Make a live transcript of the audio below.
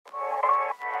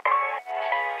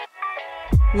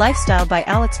Lifestyle by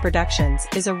Alex Productions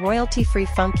is a royalty-free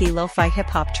funky lo-fi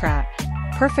hip-hop track,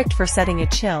 perfect for setting a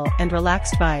chill and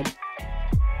relaxed vibe.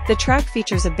 The track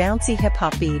features a bouncy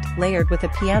hip-hop beat layered with a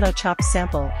piano chopped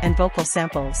sample and vocal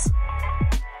samples.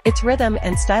 Its rhythm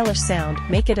and stylish sound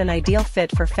make it an ideal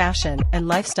fit for fashion and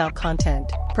lifestyle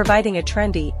content, providing a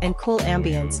trendy and cool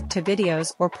ambience to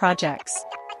videos or projects.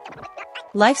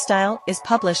 Lifestyle is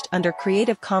published under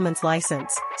Creative Commons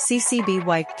license, CC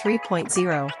BY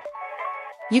 3.0.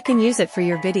 You can use it for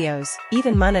your videos,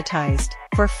 even monetized,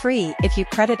 for free if you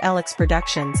credit Alex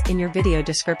Productions in your video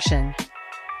description.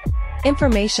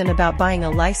 Information about buying a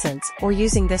license or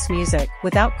using this music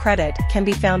without credit can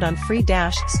be found on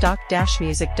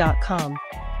free-stock-music.com.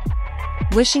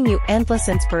 Wishing you endless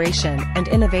inspiration and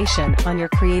innovation on your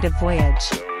creative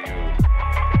voyage.